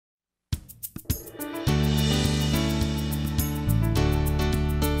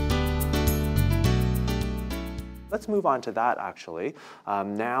let's move on to that, actually.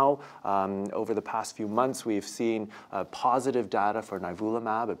 Over the past few months, we've seen positive data for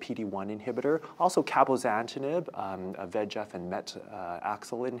Nivolumab, a PD-1 inhibitor, also cabozantinib, a VEGF and MET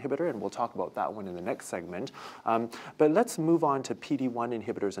AXL inhibitor, and we'll talk about that one in the next segment. But let's move on to PD-1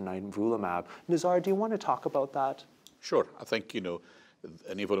 inhibitors and Nivolumab. Nizar, do you want to talk about that? Sure. I think,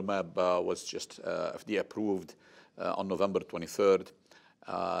 Nivolumab was just FDA approved on November 23rd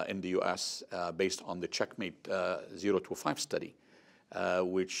in the US based on the Checkmate 025 study,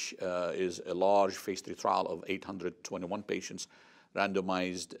 which is a large phase 3 trial of 821 patients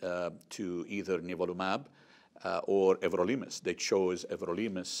randomized to either Nivolumab or everolimus. They chose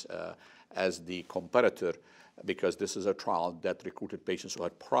everolimus as the comparator because this is a trial that recruited patients who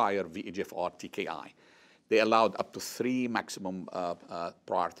had prior VEGFR TKI. They allowed up to 3 maximum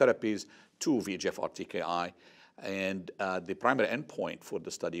prior therapies, 2 VEGFR TKI, and the primary endpoint for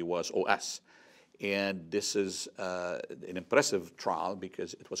the study was OS. And this is an impressive trial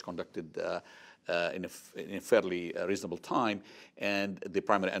because it was conducted in a fairly reasonable time, and the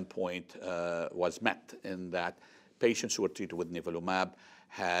primary endpoint was met in that patients who were treated with Nivolumab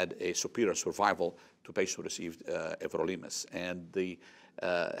had a superior survival to patients who received everolimus. And the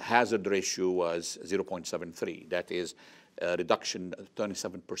hazard ratio was 0.73. That is a reduction,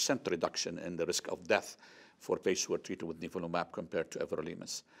 27% reduction in the risk of death for patients who were treated with Nivolumab compared to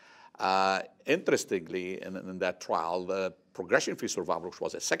everolimus. Interestingly, in that trial, the progression-free survival, which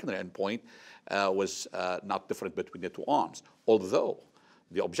was a secondary endpoint, was not different between the 2 arms, although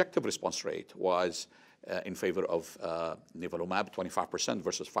the objective response rate was in favor of Nivolumab, 25%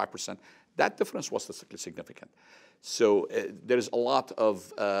 versus 5%. That difference was statistically significant. So there is a lot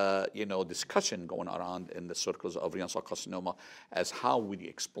of discussion going around in the circles of renal cell carcinoma as how we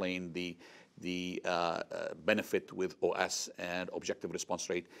explain the benefit with OS and objective response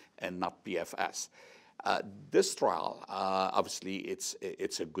rate and not PFS. This trial, obviously,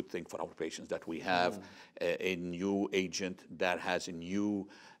 it's a good thing for our patients that we have a new agent that has a new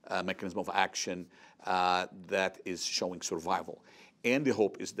mechanism of action that is showing survival. And the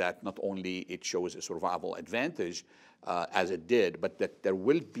hope is that not only it shows a survival advantage as it did, but that there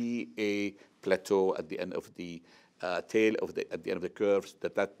will be a plateau at the end of the tail of at the end of the curve,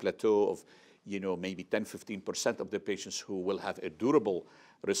 that plateau of maybe 10–15% of the patients who will have a durable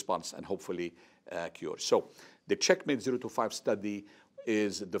response and hopefully cure. So the Checkmate 025 study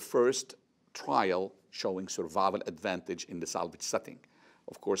is the first trial showing survival advantage in the salvage setting.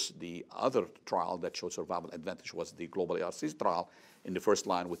 Of course, the other trial that showed survival advantage was the global ARC trial in the first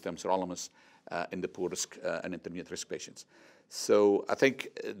line with temsirolimus in the poor risk and intermediate risk patients. So I think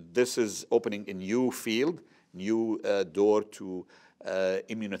this is opening a new field, new door to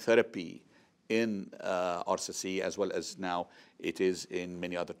immunotherapy in RCC, as well as now it is in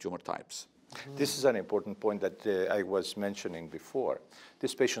many other tumor types. This is an important point that I was mentioning before.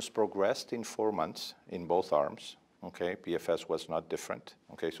 These patients progressed in 4 months in both arms. Okay, PFS was not different.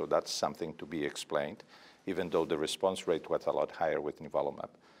 Okay, so that's something to be explained, even though the response rate was a lot higher with Nivolumab.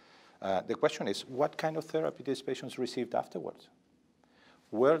 The question is, what kind of therapy these patients received afterwards?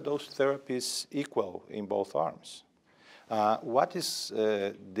 Were those therapies equal in both arms? What is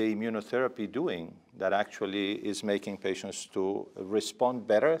the immunotherapy doing that actually is making patients to respond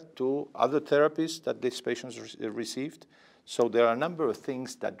better to other therapies that these patients received? So there are a number of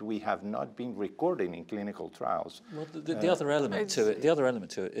things that we have not been recording in clinical trials. Well, the other element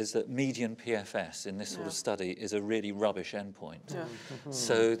to it is that median PFS in this sort of study is a really rubbish endpoint. Yeah.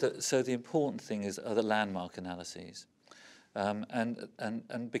 So the important thing are the landmark analyses,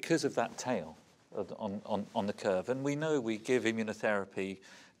 and because of that tail on the curve, and we know we give immunotherapy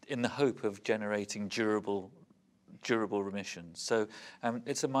in the hope of generating durable remissions. So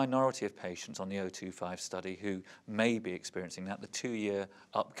it's a minority of patients on the 025 study who may be experiencing that. The 2-year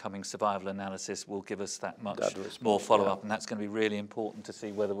upcoming survival analysis will give us that much more follow-up, and that's going to be really important to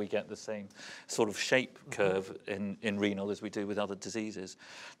see whether we get the same sort of shape curve in renal as we do with other diseases.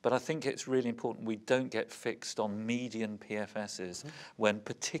 But I think it's really important we don't get fixed on median PFSs when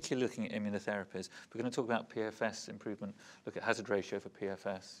particularly looking at immunotherapies. We're going to talk about PFS improvement, look at hazard ratio for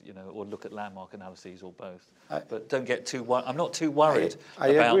PFS, or look at landmark analyses or both. But don't get too worried. I'm not too worried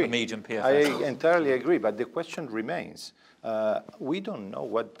about the median PFS. I entirely agree, but the question remains. We don't know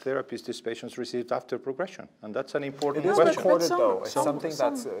what therapies these patients received after progression, and that's an important question. It is recorded, though. It's something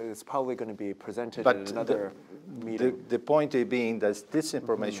that's probably going to be presented at another meeting. The point being that this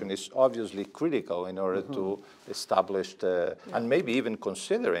information is obviously critical in order to establish and maybe even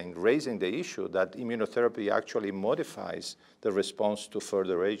considering raising the issue that immunotherapy actually modifies the response to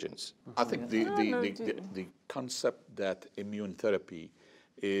further agents. I think the concept that immune therapy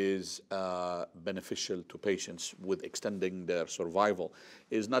is beneficial to patients with extending their survival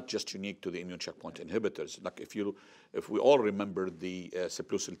is not just unique to the immune checkpoint inhibitors. Like if we all remember the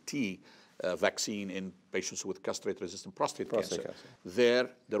Seplucil T vaccine in patients with castrate-resistant prostate cancer. There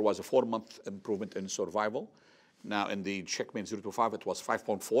was a 4-month improvement in survival. Now in the checkmate 025, it was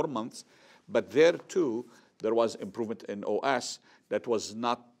 5.4 months, but there too, there was improvement in OS that was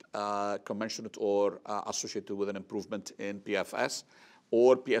not commensurate or associated with an improvement in PFS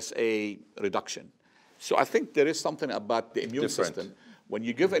or PSA reduction. So I think there is something about the immune system. When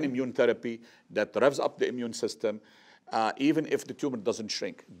you give an immune therapy that revs up the immune system, even if the tumor doesn't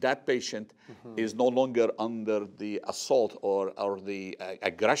shrink, that patient is no longer under the assault or the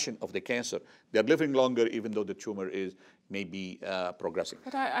aggression of the cancer. They're living longer even though the tumor is maybe progressing.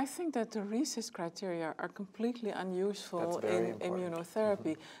 But I think that the RECIST criteria are completely unuseful in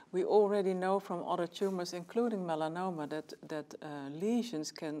immunotherapy. We already know from other tumors, including melanoma, that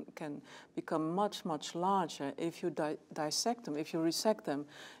lesions can become much, much larger. If you dissect them, if you resect them,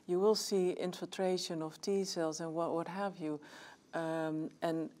 you will see infiltration of T cells and what have you.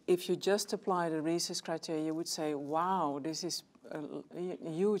 And if you just apply the RECIST criteria, you would say, wow, this is a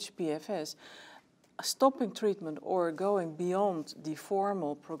huge PFS. Stopping treatment or going beyond the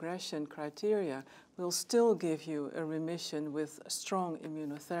formal progression criteria will still give you a remission with strong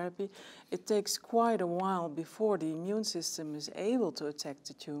immunotherapy. It takes quite a while before the immune system is able to attack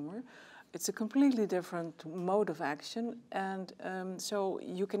the tumor. It's a completely different mode of action, and so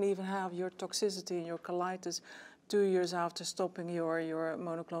you can even have your toxicity and your colitis 2 years after stopping your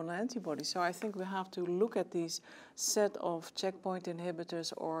monoclonal antibody. So I think we have to look at these set of checkpoint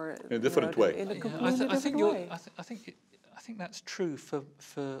inhibitors or in a different way. In a completely different way. I think that's true for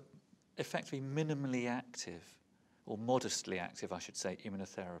effectively minimally active, or modestly active, I should say,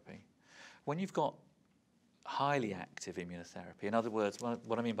 immunotherapy. When you've got highly active immunotherapy, in other words,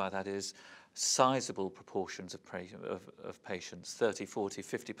 what I mean by that is sizable proportions of patients, 30, 40,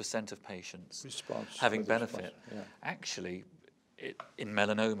 50% of patients having benefit. Yeah. Actually, in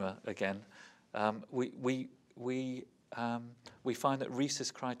melanoma, again, we find that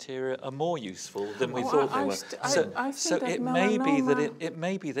RECIST criteria are more useful than we thought they were. So it may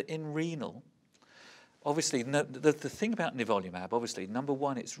be that in renal, obviously, the thing about nivolumab, obviously, number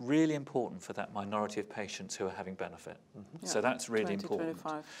one, it's really important for that minority of patients who are having benefit. Yeah, so that's really important.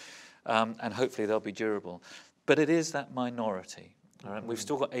 And hopefully they'll be durable. But it is that minority. All right? We've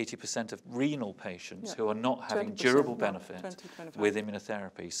still got 80% of renal patients who are not having durable benefit with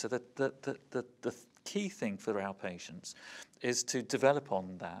immunotherapy. So the key thing for our patients is to develop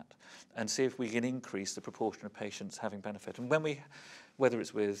on that and see if we can increase the proportion of patients having benefit. And when whether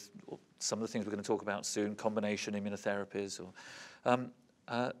it's with some of the things we're going to talk about soon, combination immunotherapies, or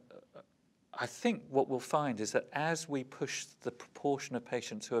I think what we'll find is that as we push the proportion of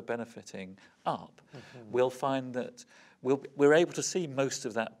patients who are benefiting up, we'll find that we're able to see most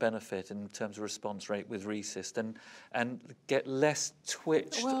of that benefit in terms of response rate with RECIST and get less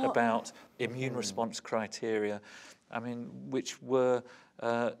twitched about immune response criteria, I mean, which were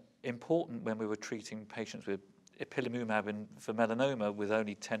important when we were treating patients with ipilimumab for melanoma with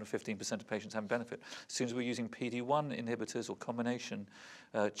only 10 or 15% of patients having benefit. As soon as we're using PD-1 inhibitors or combination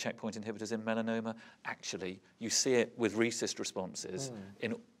checkpoint inhibitors in melanoma, actually you see it with RECIST responses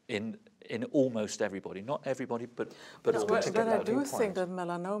in almost everybody. Not everybody, but almost. But I do think that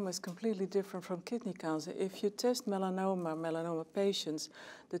melanoma is completely different from kidney cancer. If you test melanoma patients,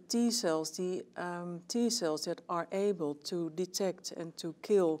 the T cells that are able to detect and to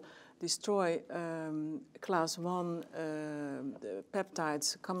destroy class 1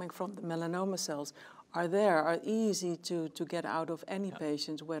 peptides coming from the melanoma cells are easy to get out of any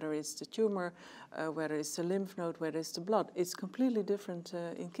patient, whether it's the tumor, whether it's the lymph node, whether it's the blood. It's completely different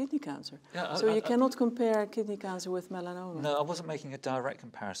in kidney cancer. Yeah, so you cannot compare kidney cancer with melanoma. No, I wasn't making a direct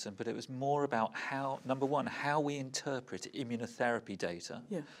comparison, but it was more about how, number one, how we interpret immunotherapy data.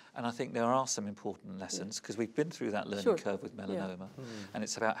 Yeah. And I think there are some important lessons, because we've been through that learning curve with melanoma, and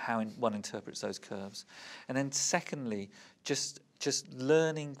it's about how one interprets those curves. And then secondly, just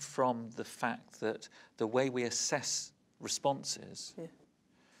learning from the fact that the way we assess responses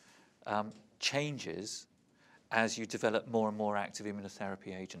changes as you develop more and more active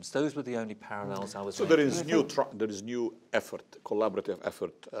immunotherapy agents. Those were the only parallels I was making. So there is new effort, collaborative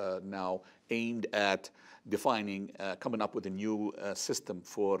effort now aimed at defining, coming up with a new system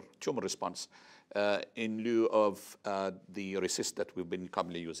for tumor response in lieu of the RECIST that we've been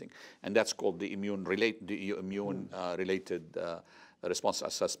commonly using, and that's called the immune-related response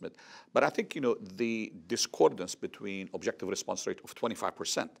assessment. But I think the discordance between objective response rate of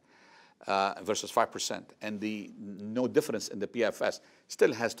 25% versus 5%. And the no difference in the PFS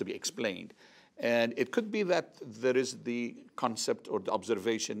still has to be explained. And it could be that there is the concept or the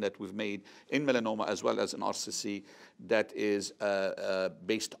observation that we've made in melanoma as well as in RCC that is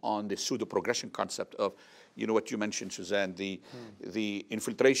based on the pseudo-progression concept of, you know, what you mentioned, Suzanne, the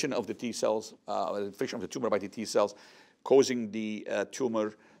infiltration of the T cells, infiltration of the tumor by the T cells, causing the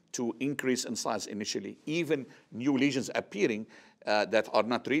tumor to increase in size initially, even new lesions appearing that are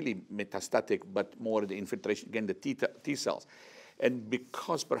not really metastatic, but more the infiltration, again, the T cells. And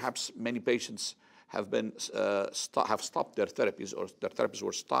because perhaps many patients have been have stopped their therapies, or their therapies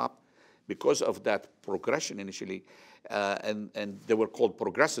were stopped because of that progression initially, and they were called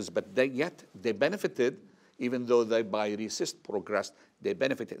progressors, but yet they benefited, even though they by RECIST progressed, they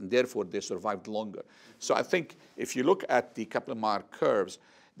benefited, and therefore they survived longer. So I think if you look at the Kaplan-Meier curves,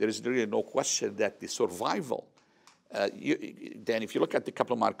 there is really no question that the survival, then if you look at the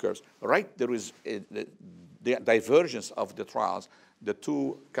Kaplan-Meier curves, right, there is the divergence of the trials. The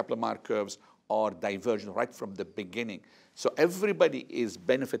two Kaplan-Meier curves are divergent right from the beginning. So everybody is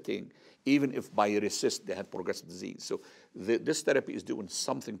benefiting, even if by RECIST they had progressive disease. So this therapy is doing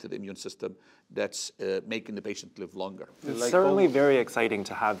something to the immune system that's making the patient live longer. It's certainly very exciting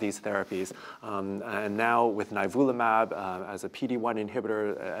to have these therapies. And now with Nivolumab as a PD-1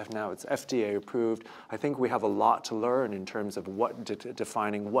 inhibitor, now it's FDA approved. I think we have a lot to learn in terms of what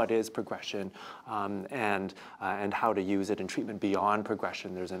defining what is progression and how to use it in treatment beyond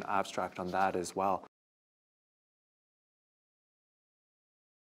progression. There's an abstract on that as well.